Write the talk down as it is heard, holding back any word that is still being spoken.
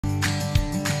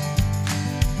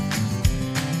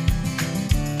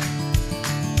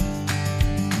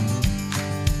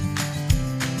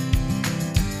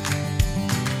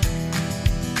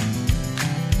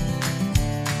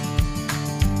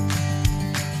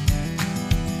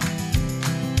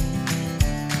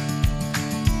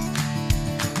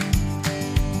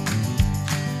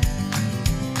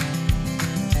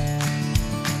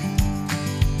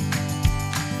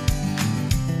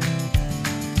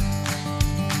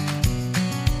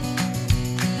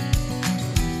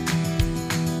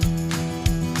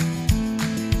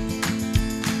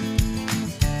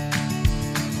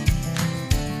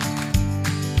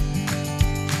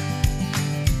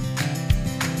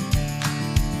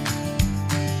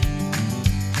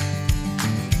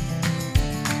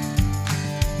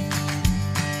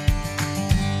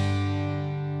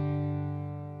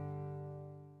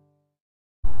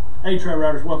Hey Trail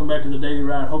Riders, welcome back to the Daily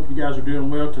Ride. Hope you guys are doing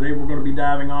well. Today we're going to be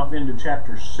diving off into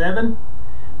chapter 7.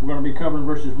 We're going to be covering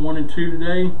verses 1 and 2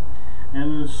 today.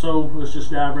 And so let's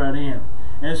just dive right in.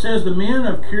 And it says, the men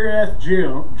of Kiriath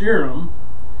Jearim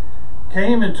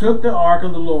came and took the ark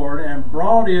of the Lord and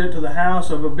brought it to the house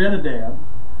of Abinadab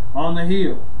on the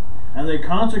hill. And they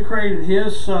consecrated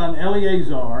his son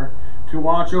Eleazar to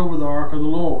watch over the ark of the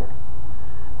Lord.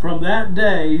 From the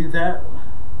day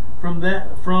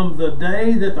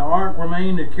that the ark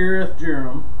remained at Kiriath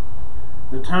Jearim,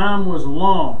 the time was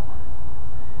long.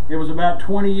 It was about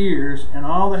 20 years, and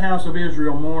all the house of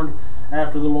Israel mourned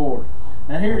after the Lord.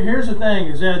 Now here's the thing: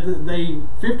 is that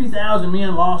 50,000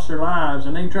 men lost their lives,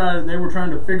 and they were trying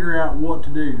to figure out what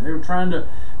to do. They were trying to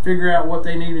figure out what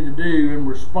they needed to do in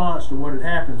response to what had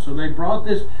happened. So they brought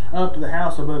this up to the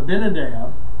house of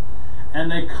Abinadab,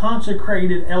 and they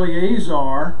consecrated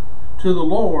Eleazar to the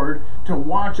Lord to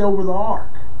watch over the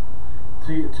ark,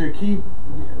 to keep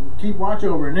watch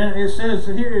over. And then it says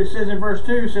here, it says in verse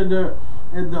 2, it said the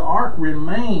ark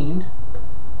remained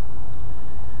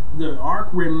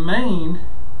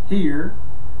here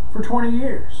for 20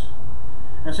 years.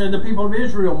 And said the people of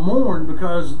Israel mourned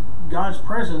because God's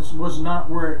presence was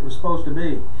not where it was supposed to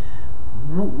be.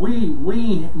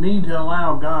 We need to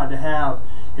allow God to have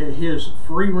His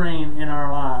free reign in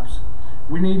our lives.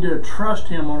 We need to trust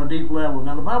Him on a deep level.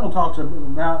 Now the Bible talks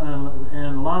about in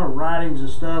a lot of writings and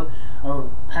stuff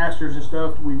of pastors and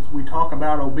stuff, we talk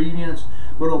about obedience,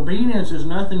 but obedience is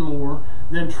nothing more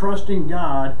than trusting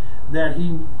God that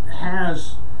He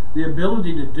has the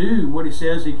ability to do what He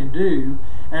says He can do,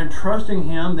 and trusting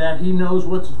Him that He knows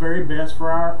what's very best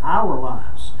for our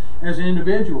lives as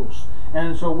individuals.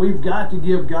 And so we've got to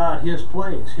give God His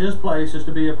place. His place is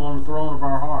to be upon the throne of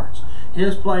our hearts.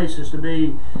 His place is to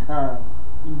be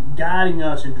guiding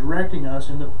us and directing us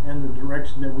in the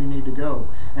direction that we need to go.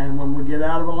 And when we get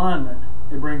out of alignment,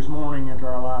 it brings mourning into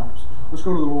our lives. Let's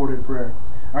go to the Lord in prayer.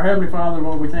 Our Heavenly Father,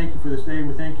 Lord, we thank You for this day.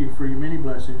 We thank You for Your many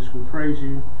blessings. We praise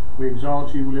You. We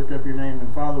exalt You. We lift up Your name.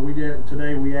 And Father,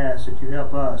 today we ask that You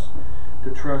help us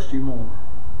to trust You more.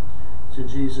 It's in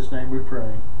Jesus' name we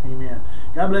pray. Amen.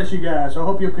 God bless you guys. I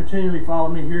hope you'll continually follow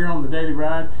me here on the Daily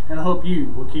Ride, and I hope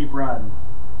you will keep riding.